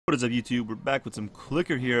What is up, YouTube? We're back with some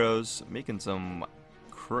clicker heroes, making some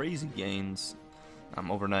crazy gains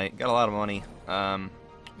overnight. Got a lot of money.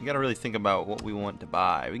 We got to really think about what we want to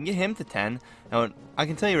buy. We can get him to 10. Now, I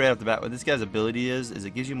can tell you right off the bat what this guy's ability is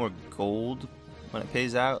it gives you more gold when it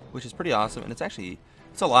pays out, which is pretty awesome. And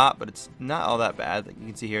it's a lot, but it's not all that bad. Like you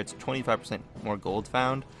can see here, it's 25% more gold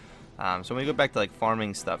found. So when we go back to like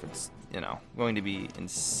farming stuff, it's going to be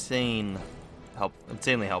insanely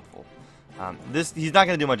helpful. He's not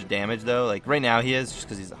going to do much damage though. Like right now he is, just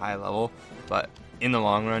because he's a high level. But in the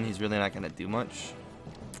long run, he's really not going to do much.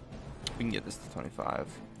 We can get this to 25.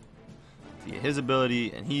 See his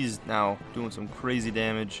ability, and he's now doing some crazy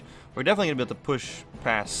damage. We're definitely going to be able to push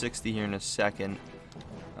past 60 here in a second.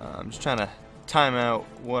 I'm just trying to time out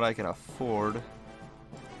what I can afford.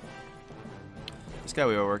 This guy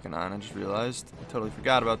we were working on, I just realized. I totally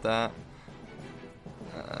forgot about that.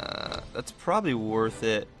 That's probably worth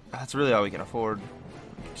it. That's really all we can afford.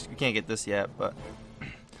 We can't get this yet, but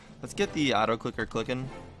let's get the auto clicker clicking.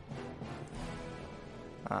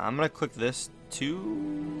 I'm gonna click this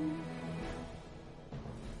too.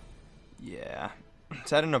 Yeah.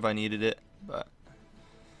 So I don't know if I needed it, but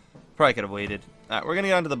probably could have waited. Alright, we're gonna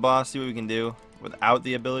get onto the boss, see what we can do without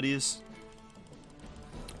the abilities.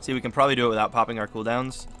 See, we can probably do it without popping our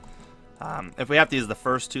cooldowns. If we have to use the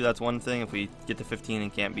first two, that's one thing. If we get to 15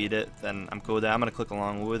 and can't beat it, then I'm cool with that. I'm going to click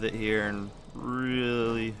along with it here and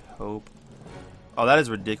really hope. Oh, that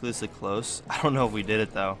is ridiculously close. I don't know if we did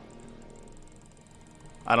it, though.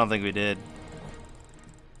 I don't think we did.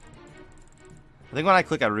 I think when I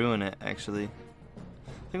click, I ruin it, actually.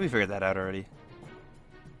 I think we figured that out already.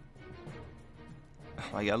 Oh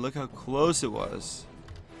my god, look how close it was.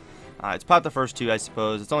 It's popped the first two, I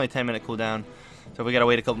suppose. It's only a 10-minute cooldown. So if we gotta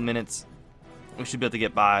wait a couple minutes, we should be able to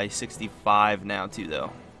get by 65 now too,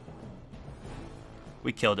 though.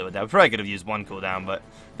 We killed it with that. We probably could have used one cooldown, but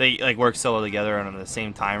they like work so well together and on the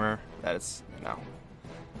same timer that it's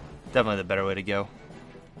definitely the better way to go.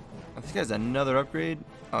 I think there's another upgrade.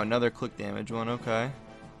 Oh, another click damage one. Okay.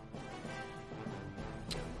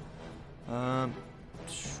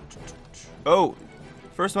 Oh,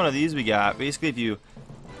 first one of these we got. Basically,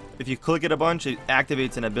 if you click it a bunch, it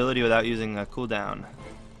activates an ability without using a cooldown.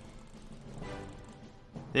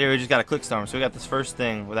 There, we just got a click storm, so we got this first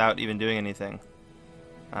thing without even doing anything.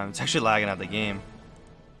 It's actually lagging out the game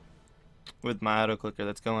with my auto clicker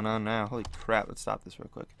that's going on now. Holy crap! Let's stop this real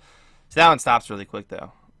quick. So that one stops really quick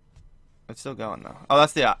though. It's still going though. Oh,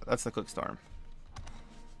 that's the click storm.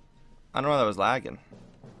 I don't know why that was lagging.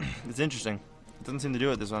 It's interesting. It doesn't seem to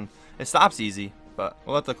do it this one. It stops easy, but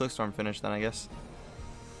we'll let the click storm finish then, I guess.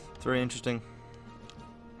 It's very interesting.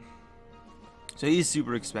 So he's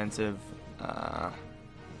super expensive.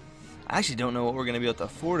 I actually don't know what we're going to be able to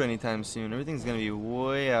afford anytime soon. Everything's going to be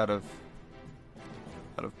way out of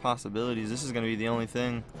possibilities. This is going to be the only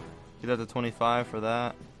thing. Get out to 25 for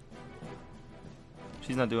that.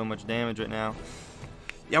 She's not doing much damage right now.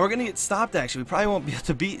 Yeah, we're going to get stopped actually. We probably won't be able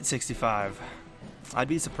to beat 65. I'd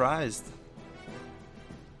be surprised.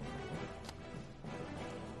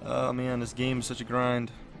 Oh man, this game is such a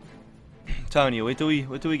grind. I'm telling you, wait till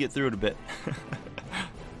we get through it a bit.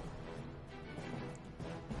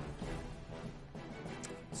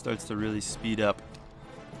 Starts to really speed up.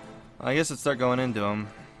 I guess let's start going into him.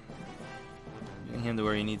 Getting him to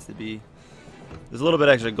where he needs to be. There's a little bit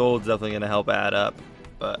extra gold, definitely going to help add up,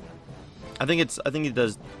 but I think it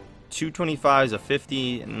does 225s, a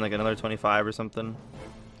 50, and like another 25 or something.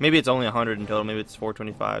 Maybe it's only 100 in total. Maybe it's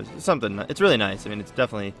 425s. It's something. It's really nice. I mean, it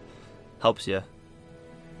definitely helps you.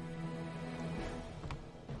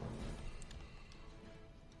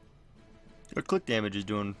 Our click damage is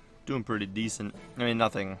doing pretty decent. I mean,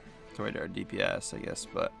 nothing compared to our DPS, I guess,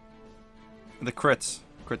 but the crits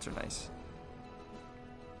are nice.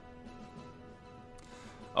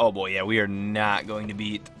 Oh boy, yeah, we are not going to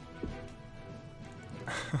beat.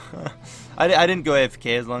 I didn't go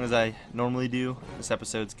AFK as long as I normally do. This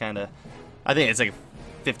episode's kind of, I think it's like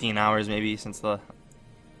 15 hours maybe since I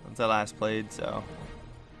last played. So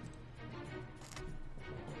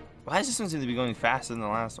why does this one seem to be going faster than the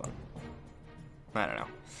last one? I don't know.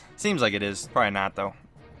 Seems like it is. Probably not, though.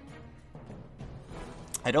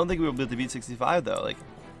 I don't think we'll be able to beat 65, though. Like,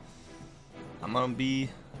 I'm gonna be...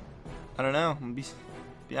 I don't know. I'm gonna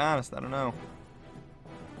be honest. I don't know.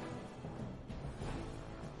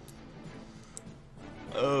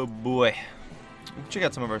 Oh, boy. We can check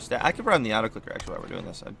out some of our stats. I could run the auto clicker, actually, while we're doing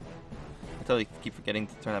this. I totally keep forgetting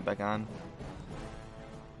to turn that back on.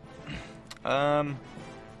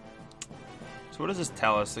 So what does this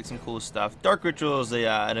tell us? Like some cool stuff. Dark Ritual is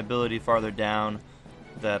an ability farther down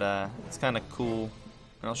that it's kind of cool.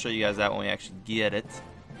 And I'll show you guys that when we actually get it.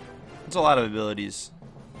 That's a lot of abilities.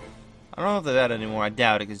 I don't know if they've added anymore. I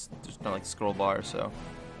doubt it because there's no like scroll bar. So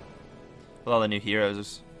with all the new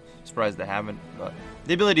heroes, I'm surprised they haven't. But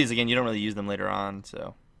the abilities again, you don't really use them later on.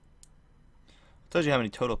 So it tells you how many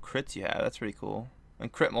total crits you have. That's pretty cool.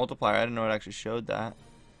 And crit multiplier, I didn't know it actually showed that.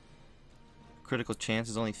 Critical chance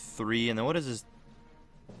is only 3. And then what is this?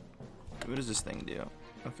 What does this thing do?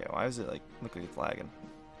 Okay, why does it like look like it's lagging?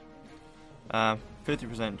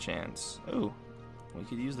 50% chance. Oh, we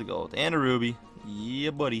could use the gold and a ruby.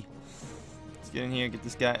 Yeah, buddy. Let's get in here, get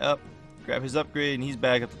this guy up, grab his upgrade, and he's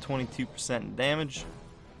back up to 22% damage.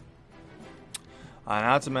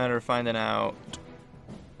 Now it's a matter of finding out.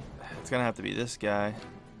 It's gonna have to be this guy.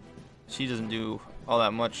 She doesn't do all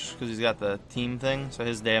that much because he's got the team thing, so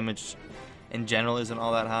his damage in general isn't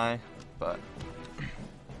all that high. But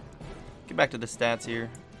get back to the stats here.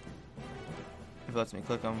 If it lets me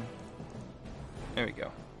click them. There we go.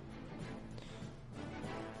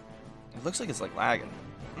 It looks like it's like lagging.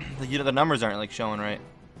 You know, the numbers aren't like showing right.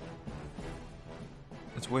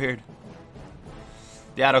 It's weird.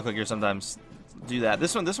 The auto clicker sometimes do that.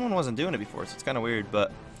 This one wasn't doing it before, so it's kind of weird.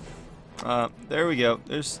 But there we go.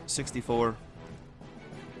 There's 64.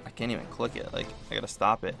 I can't even click it. Like I gotta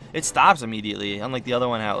stop it. It stops immediately, unlike the other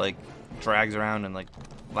one how it like drags around and like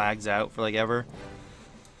lags out for like ever.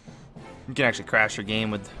 You can actually crash your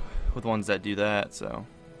game with ones that do that. So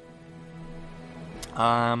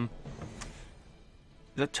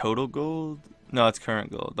is that total gold? No, it's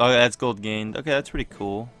current gold. Oh, that's gold gained. Okay, that's pretty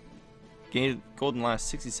cool. Gained gold in the last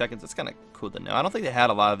 60 seconds. That's kind of cool to know. I don't think they had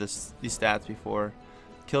a lot of these stats before.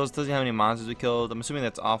 Kills tells you how many monsters we killed. I'm assuming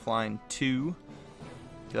that's offline 2.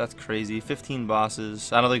 Okay, that's crazy. 15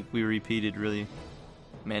 bosses. I don't think we repeated really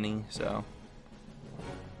many. So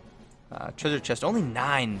treasure chest only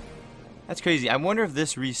 9. That's crazy. I wonder if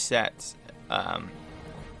this resets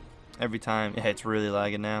every time. Yeah, it's really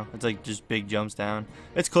lagging now. It's like just big jumps down.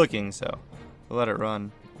 It's clicking, so we'll let it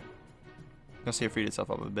run. I'll see it freed itself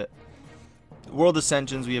up a bit. World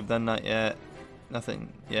Ascensions, we have done not yet.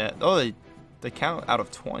 Nothing yet. Oh, they count out of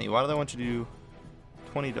 20. Why do they want you to do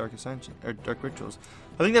 20 Dark Ascension or Dark Rituals?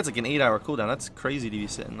 I think that's like an 8-hour cooldown. That's crazy to be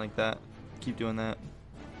sitting like that. Keep doing that.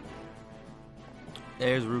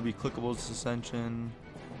 There's Ruby Clickables Ascension.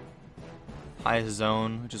 Highest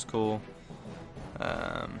zone, which is cool.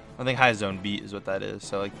 I think highest zone beat is what that is.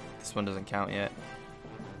 So like this one doesn't count yet.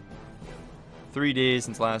 3 days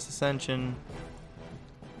since last ascension.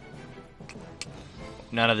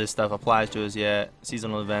 None of this stuff applies to us yet.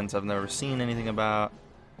 Seasonal events I've never seen anything about.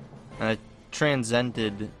 And the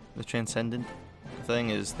transcendent thing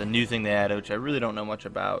is the new thing they added, which I really don't know much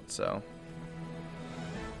about. So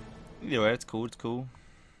either way, it's cool. It's cool.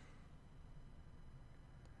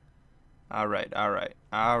 All right.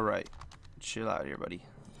 Chill out here, buddy.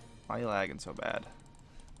 Why are you lagging so bad?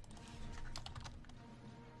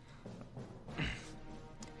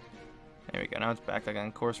 There we go. Now it's back like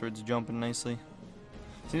on course where it's jumping nicely.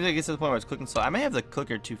 Seems like it gets to the point where it's clicking slow. I may have the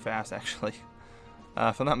clicker too fast, actually.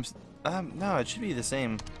 If I'm not no, it should be the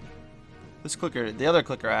same. This clicker, the other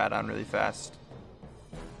clicker I had on really fast.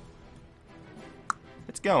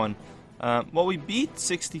 It's going. Well, we beat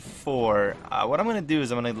 64. What I'm gonna do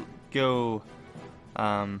is I'm gonna go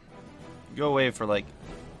away for like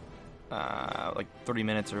 30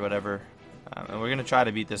 minutes or whatever, and we're gonna try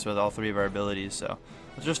to beat this with all 3 of our abilities. So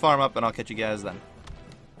let's just farm up, and I'll catch you guys then.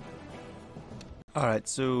 All right,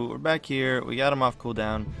 so we're back here. We got him off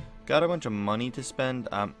cooldown. Got a bunch of money to spend.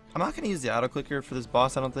 I'm not gonna use the auto clicker for this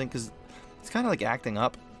boss, I don't think, because it's kind of like acting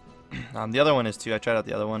up. The other one is too. I tried out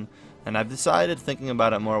the other one, and I've decided, thinking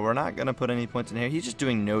about it more, we're not gonna put any points in here. He's just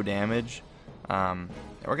doing no damage.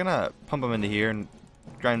 We're gonna pump him into here and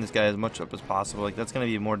grind this guy as much up as possible. Like that's gonna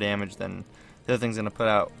be more damage than the other thing's gonna put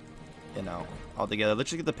out, you know, altogether. Let's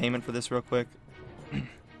just get the payment for this real quick, and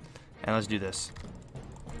let's do this.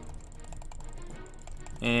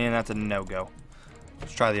 And that's a no-go.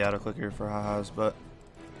 Let's try the auto clicker for ha-has, but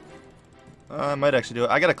I might actually do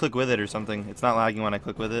it. I gotta click with it or something. It's not lagging when I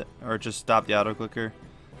click with it, or just stop the auto clicker.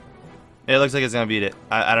 It looks like it's gonna beat it.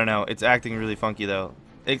 I don't know. It's acting really funky though.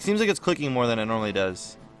 It seems like it's clicking more than it normally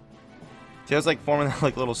does. See how it's like forming that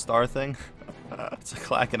like little star thing? It's like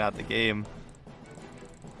clacking out the game.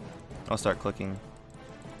 I'll start clicking.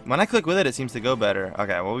 When I click with it, it seems to go better.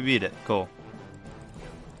 Okay, well we beat it. Cool.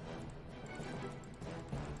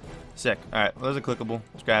 Sick. Alright, well, there's a clickable.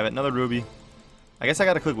 Let's grab it. Another ruby. I guess I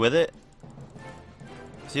gotta click with it.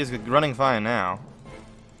 See, it's running fine now.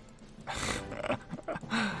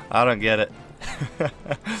 I don't get it.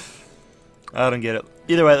 I don't get it.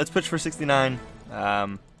 Either way, let's push for 69.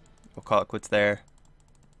 We'll call it quits there.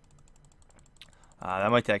 That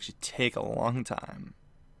might actually take a long time.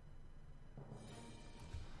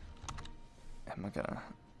 I'm not gonna...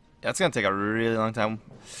 That's gonna take a really long time.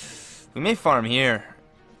 We may farm here.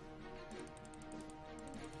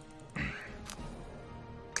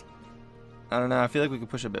 I don't know, I feel like we could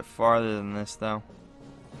push a bit farther than this, though.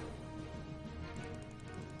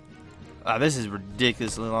 This is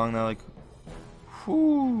ridiculously long, though, like...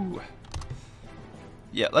 Whoo!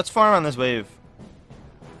 Yeah, let's farm on this wave.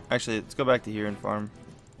 Actually, let's go back to here and farm.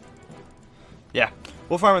 Yeah,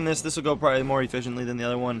 we'll farm on this. This will go probably more efficiently than the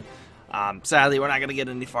other one. Sadly, we're not going to get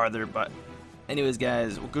any farther, but... Anyways,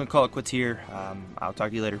 guys, we're going to call it quits here. I'll talk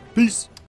to you later. Peace!